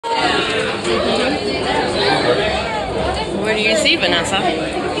do you see, Vanessa?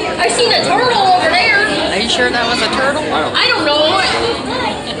 I seen a turtle over there. Are you sure that was a turtle? I don't know.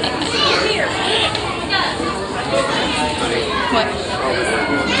 What?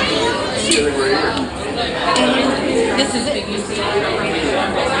 This is it.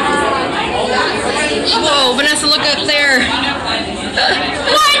 Whoa, Vanessa, look up there.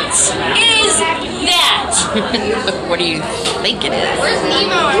 What is that? What do you think it is?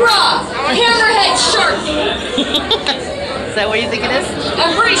 Bruh, hammerhead shark. Is that what you think it is?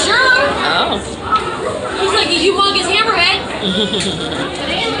 I'm pretty sure. Oh. He's like a humongous hammerhead.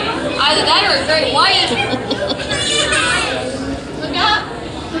 Either that or a great white. Look up.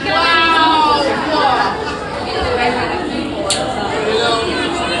 Wow.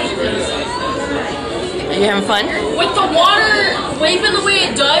 Are you having fun? With the water waving the way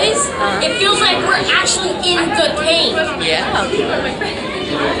it does, it feels like we're actually in the tank. Yeah.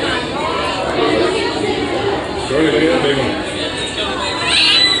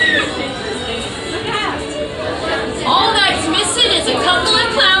 All that's missing is a couple of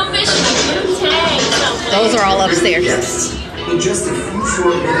clownfish and a blue tank. Those are all upstairs. Yes. In just a few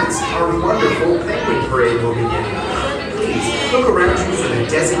short minutes, our wonderful penguin parade will begin. Please look around you for the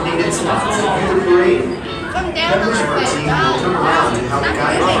designated spots of the parade. Members of our team will come around and help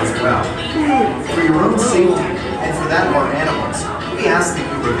guide you as well. For your own safety, and for that of our animals, we ask that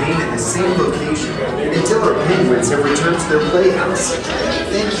you remain in the same location until our penguins have returned to their playhouse.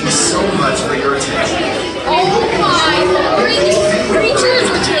 Thank you so much for your attention. Oh my, these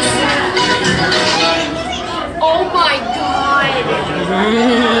creatures are just... Oh my god.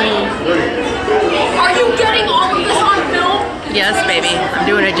 Are you getting all of this on film? Yes, baby. I'm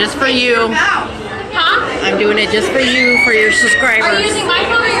doing it just for you. Huh? I'm doing it just for you, for your subscribers. Are you using my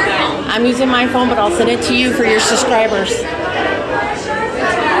phone or your phone? I'm using my phone, but I'll send it to you for your subscribers. Look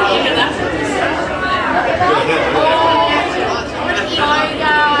at that.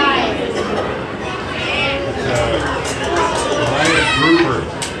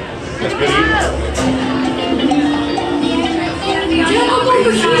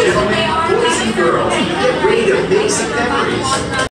 Ladies and gentlemen, boys and girls, get ready to make some memories.